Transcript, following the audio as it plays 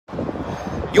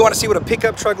You want to see what a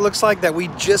pickup truck looks like that we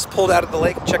just pulled out of the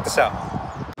lake? Check this out.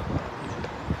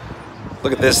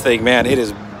 Look at this thing, man. It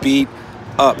is beat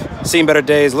up. Seen better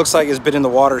days. Looks like it's been in the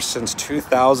water since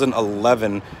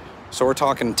 2011. So we're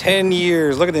talking 10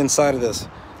 years. Look at the inside of this.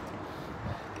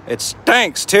 It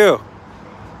stinks too.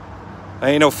 There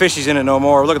ain't no fishies in it no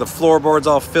more. Look at the floorboards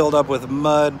all filled up with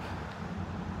mud.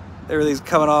 Everything's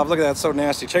coming off. Look at that, so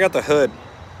nasty. Check out the hood.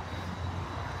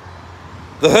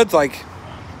 The hood's like,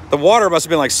 the water must have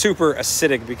been like super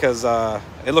acidic because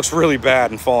it looks really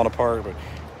bad and falling apart. But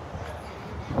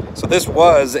so this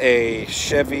was a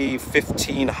Chevy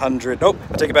 1500. Nope,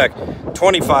 I take it back.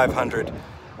 2500.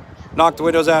 Knocked the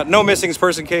windows out. No missing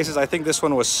person cases. I think this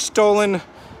one was stolen.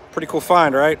 Pretty cool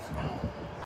find, right?